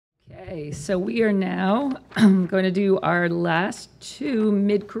Okay, so we are now going to do our last two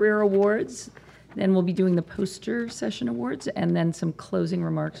mid-career awards. Then we'll be doing the poster session awards and then some closing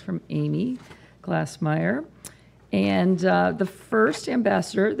remarks from Amy Glassmeyer. And the first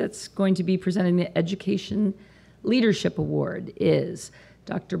ambassador that's going to be presenting the Education Leadership Award is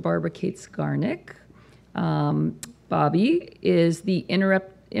Dr. Barbara Kates-Garnick. Bobby is the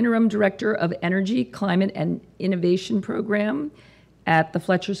Interim Director of Energy, Climate, and Innovation Program at the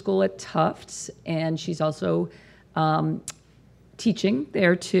Fletcher School at Tufts, and she's also teaching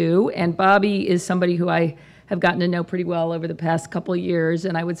there too. And Bobby is somebody who I have gotten to know pretty well over the past couple of years,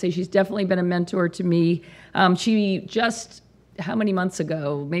 and I would say she's definitely been a mentor to me. She just, how many months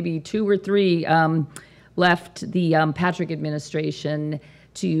ago, maybe 2 or 3, left the Patrick administration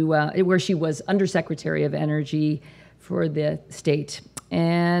to where she was Undersecretary of Energy for the state.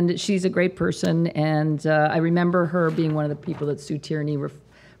 And she's a great person, and I remember her being one of the people that Sue Tierney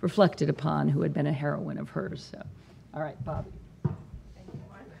reflected upon, who had been a heroine of hers. So, all right, Bobby. Thank you,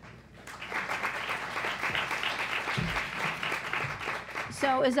 Mark.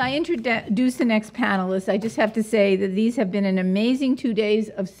 So as I introduce the next panelists, I just have to say that these have been an amazing 2 days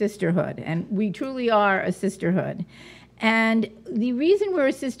of sisterhood, and we truly are a sisterhood. And the reason we're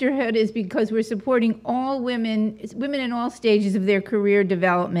a sisterhood is because we're supporting all women in all stages of their career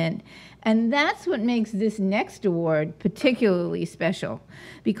development. And that's what makes this next award particularly special,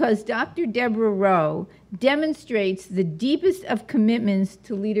 because Dr. Debra Rowe demonstrates the deepest of commitments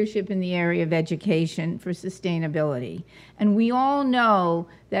to leadership in the area of education for sustainability. And we all know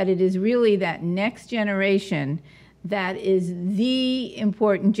that it is really that next generation that is the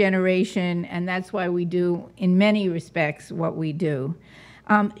important generation, and that's why we do, in many respects, what we do.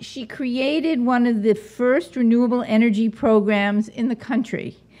 She created one of the first renewable energy programs in the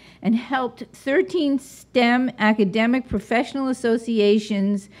country and helped 13 STEM academic professional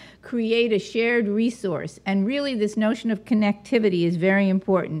associations create a shared resource. And really, this notion of connectivity is very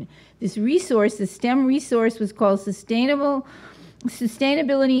important. This resource, the STEM resource, was called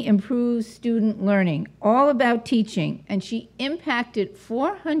Sustainability Improves Student Learning, all about teaching, and she impacted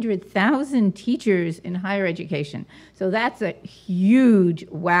 400,000 teachers in higher education. So that's a huge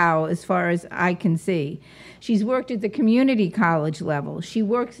wow as far as I can see. She's worked at the community college level. She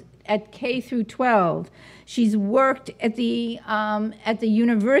works at K through 12. She's worked at the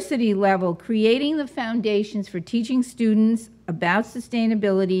university level, creating the foundations for teaching students about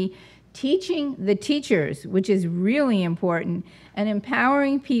sustainability, teaching the teachers, which is really important, and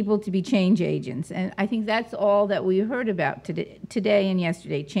empowering people to be change agents. And I think that's all that we heard about today and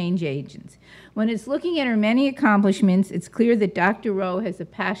yesterday, change agents. When it's looking at her many accomplishments, it's clear that Dr. Rowe has a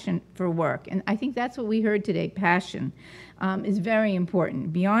passion for work. And I think that's what we heard today, passion. Is very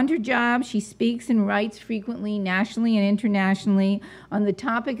important. Beyond her job, she speaks and writes frequently, nationally and internationally, on the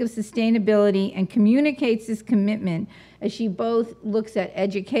topic of sustainability and communicates this commitment as she both looks at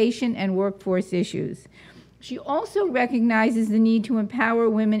education and workforce issues. She also recognizes the need to empower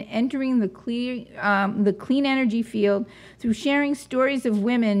women entering the clean energy field through sharing stories of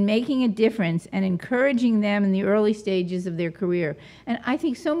women making a difference and encouraging them in the early stages of their career. And I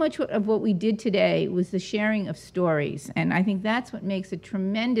think so much of what we did today was the sharing of stories. And I think that's what makes a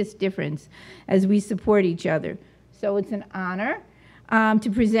tremendous difference as we support each other. So it's an honor to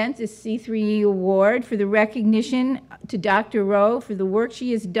present this C3E Award for the recognition to Dr. Rowe for the work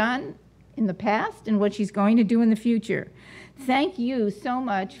she has done in the past and what she's going to do in the future. Thank you so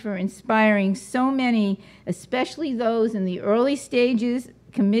much for inspiring so many, especially those in the early stages,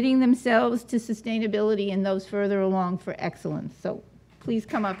 committing themselves to sustainability, and those further along for excellence. So please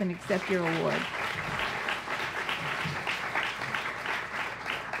come up and accept your award.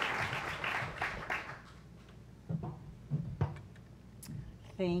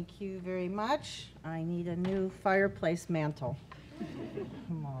 Thank you very much. I need a new fireplace mantle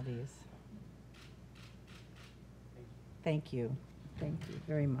from all these. Thank you. Thank you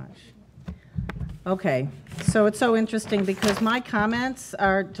very much. Okay, so it's so interesting because my comments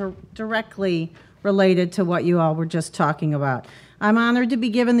are directly related to what you all were just talking about. I'm honored to be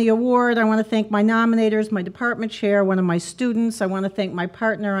given the award. I want to thank my nominators, my department chair, one of my students. I want to thank my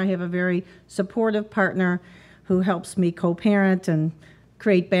partner. I have a very supportive partner who helps me co-parent and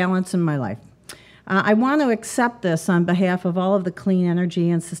create balance in my life. I want to accept this on behalf of all of the clean energy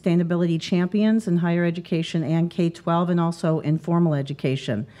and sustainability champions in higher education and K-12 and also in formal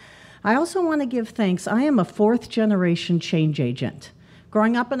education. I also want to give thanks. I am a 4th generation change agent.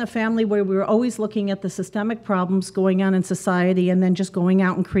 Growing up in a family where we were always looking at the systemic problems going on in society and then just going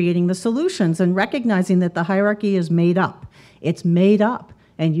out and creating the solutions and recognizing that the hierarchy is made up. It's made up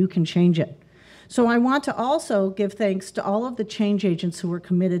and you can change it. So I want to also give thanks to all of the change agents who are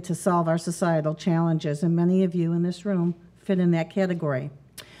committed to solve our societal challenges, and many of you in this room fit in that category.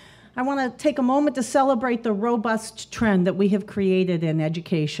 I want to take a moment to celebrate the robust trend that we have created in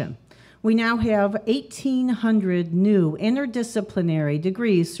education. We now have 1,800 new interdisciplinary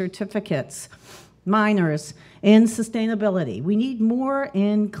degrees, certificates, minors in sustainability. We need more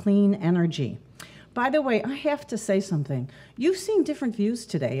in clean energy. By the way, I have to say something. You've seen different views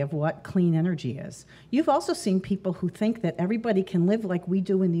today of what clean energy is. You've also seen people who think that everybody can live like we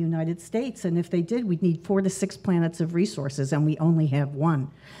do in the United States, and if they did, we'd need 4 to 6 planets of resources, and we only have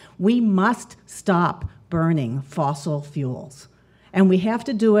one. We must stop burning fossil fuels, and we have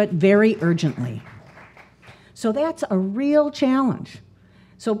to do it very urgently. So that's a real challenge.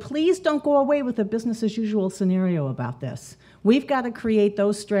 So please don't go away with a business as usual scenario about this. We've got to create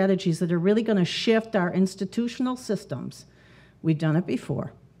those strategies that are really going to shift our institutional systems. We've done it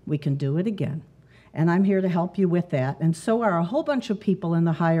before. We can do it again. And I'm here to help you with that. And so are a whole bunch of people in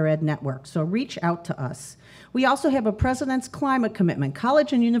the higher ed network. So reach out to us. We also have a President's Climate Commitment,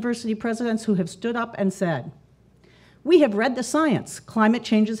 college and university presidents who have stood up and said, we have read the science. Climate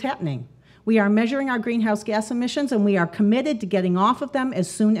change is happening. We are measuring our greenhouse gas emissions, and we are committed to getting off of them as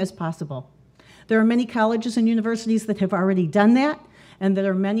soon as possible. There are many colleges and universities that have already done that, and there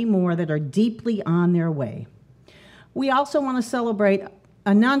are many more that are deeply on their way. We also want to celebrate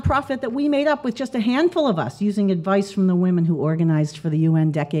a nonprofit that we made up with just a handful of us using advice from the women who organized for the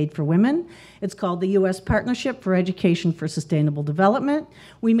UN Decade for Women. It's called the U.S. Partnership for Education for Sustainable Development.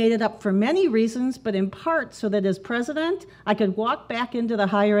 We made it up for many reasons, but in part so that as president, I could walk back into the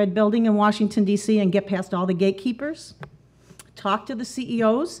higher ed building in Washington, D.C. and get past all the gatekeepers, talk to the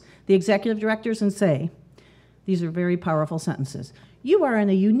CEOs, the executive directors, and say, these are very powerful sentences. You are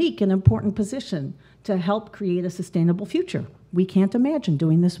in a unique and important position to help create a sustainable future. We can't imagine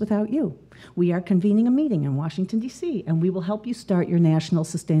doing this without you. We are convening a meeting in Washington, D.C., and we will help you start your national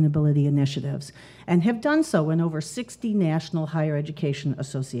sustainability initiatives, and have done so in over 60 national higher education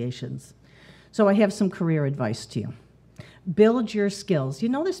associations. So I have some career advice to you. Build your skills. You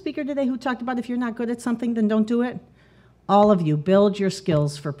know the speaker today who talked about if you're not good at something, then don't do it? All of you, build your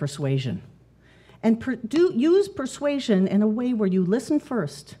skills for persuasion. And use persuasion in a way where you listen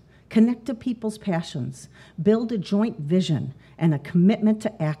first, connect to people's passions, build a joint vision, and a commitment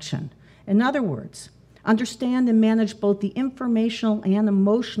to action. In other words, understand and manage both the informational and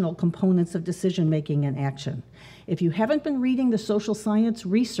emotional components of decision-making and action. If you haven't been reading the social science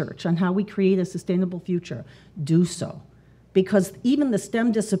research on how we create a sustainable future, do so. Because even the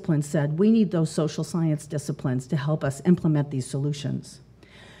STEM disciplines said we need those social science disciplines to help us implement these solutions.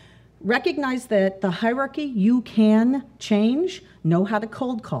 Recognize that the hierarchy you can change. Know how to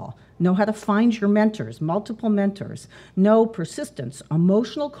cold call. Know how to find your mentors, multiple mentors. Know persistence,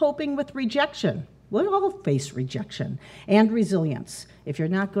 emotional coping with rejection. We all face rejection. And resilience. If you're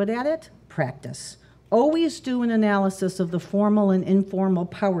not good at it, practice. Always do an analysis of the formal and informal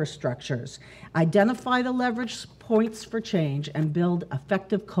power structures. Identify the leverage points for change and build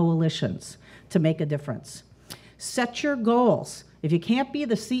effective coalitions to make a difference. Set your goals. If you can't be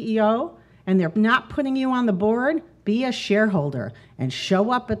the CEO and they're not putting you on the board, be a shareholder and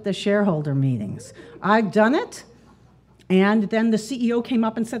show up at the shareholder meetings. I've done it, and then the CEO came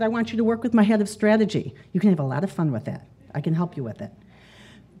up and said, I want you to work with my head of strategy. You can have a lot of fun with that. I can help you with it.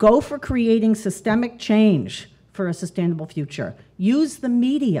 Go for creating systemic change for a sustainable future. Use the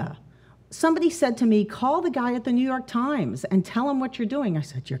media. Somebody said to me, call the guy at the New York Times and tell him what you're doing. I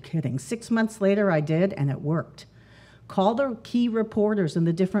said, you're kidding. 6 months later, I did, and it worked. Call the key reporters in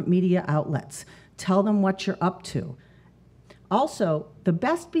the different media outlets. Tell them what you're up to. Also, the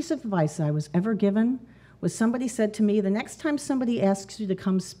best piece of advice I was ever given was somebody said to me, the next time somebody asks you to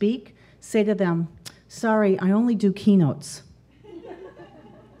come speak, say to them, sorry, I only do keynotes.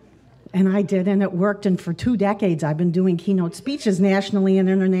 And I did, and it worked, and for 2 decades I've been doing keynote speeches nationally and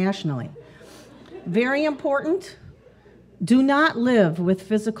internationally. Very important, do not live with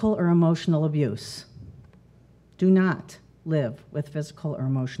physical or emotional abuse. Do not live with physical or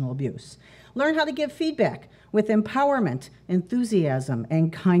emotional abuse. Learn how to give feedback with empowerment, enthusiasm,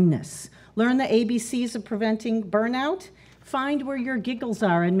 and kindness. Learn the ABCs of preventing burnout. Find where your giggles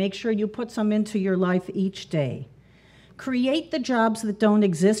are and make sure you put some into your life each day. Create the jobs that don't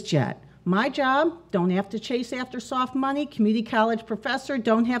exist yet. My job, don't have to chase after soft money. Community college professor,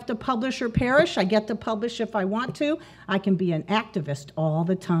 don't have to publish or perish. I get to publish if I want to. I can be an activist all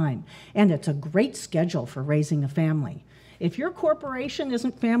the time. And it's a great schedule for raising a family. If your corporation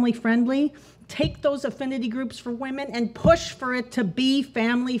isn't family friendly, take those affinity groups for women and push for it to be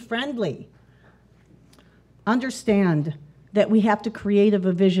family friendly. Understand that we have to create a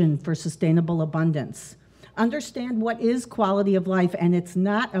vision for sustainable abundance. Understand what is quality of life, and it's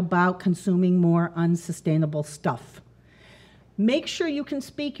not about consuming more unsustainable stuff. Make sure you can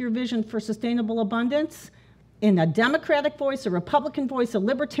speak your vision for sustainable abundance in a Democratic voice, a Republican voice, a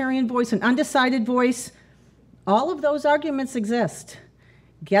Libertarian voice, an undecided voice. All of those arguments exist.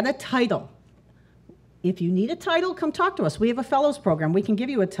 Get a title. If you need a title, come talk to us. We have a fellows program. We can give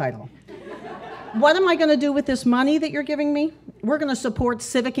you a title. What am I going to do with this money that you're giving me? We're going to support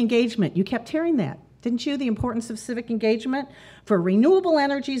civic engagement. You kept hearing that, didn't you? The importance of civic engagement for renewable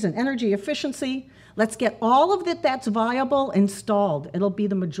energies and energy efficiency. Let's get all of that's viable installed. It'll be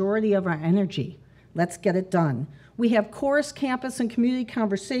the majority of our energy. Let's get it done. We have chorus, campus, and community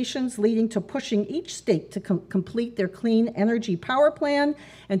conversations leading to pushing each state to complete their clean energy power plan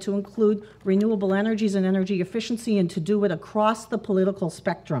and to include renewable energies and energy efficiency, and to do it across the political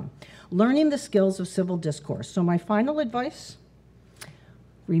spectrum. Learning the skills of civil discourse. So my final advice,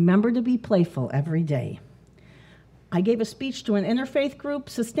 remember to be playful every day. I gave a speech to an interfaith group.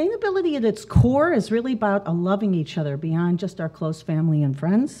 Sustainability at its core is really about loving each other beyond just our close family and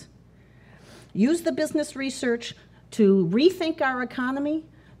friends. Use the business research to rethink our economy,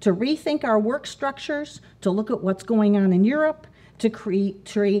 to rethink our work structures, to look at what's going on in Europe, to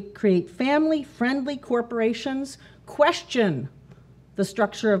create family-friendly corporations, question the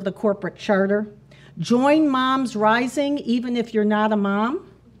structure of the corporate charter, join Moms Rising even if you're not a mom,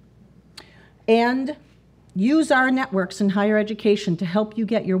 and use our networks in higher education to help you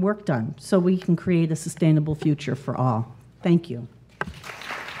get your work done so we can create a sustainable future for all. Thank you.